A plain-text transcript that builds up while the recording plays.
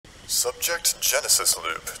Subject Genesis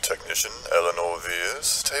Loop, Technician Eleanor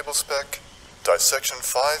Veirs, Table Spec, Dissection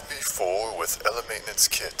 5B4 with Ele-Maintenance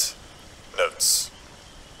Kit. Notes: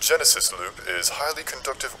 Genesis Loop is highly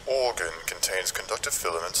conductive organ, contains conductive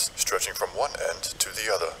filaments stretching from one end to the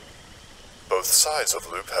other. Both sides of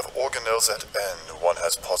loop have organelles at end. One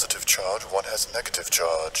has positive charge, one has negative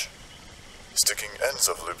charge. Sticking ends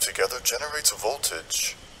of loop together generates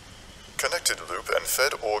voltage. Connected loop and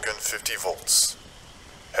fed organ 50 volts.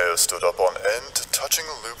 Hair stood up on end, touching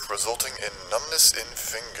loop resulting in numbness in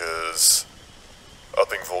fingers.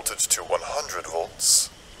 Upping voltage to 100 volts.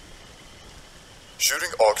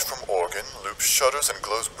 Shooting arcs from organ, loop shudders and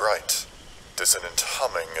glows bright. Dissonant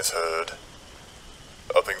humming is heard.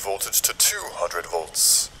 Upping voltage to 200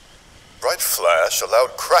 volts. Bright flash, a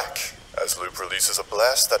loud crack, as loop releases a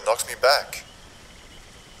blast that knocks me back.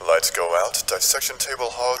 Lights go out, dissection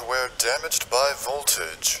table hardware damaged by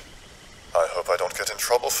voltage. I hope I don't get in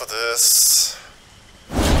trouble for this.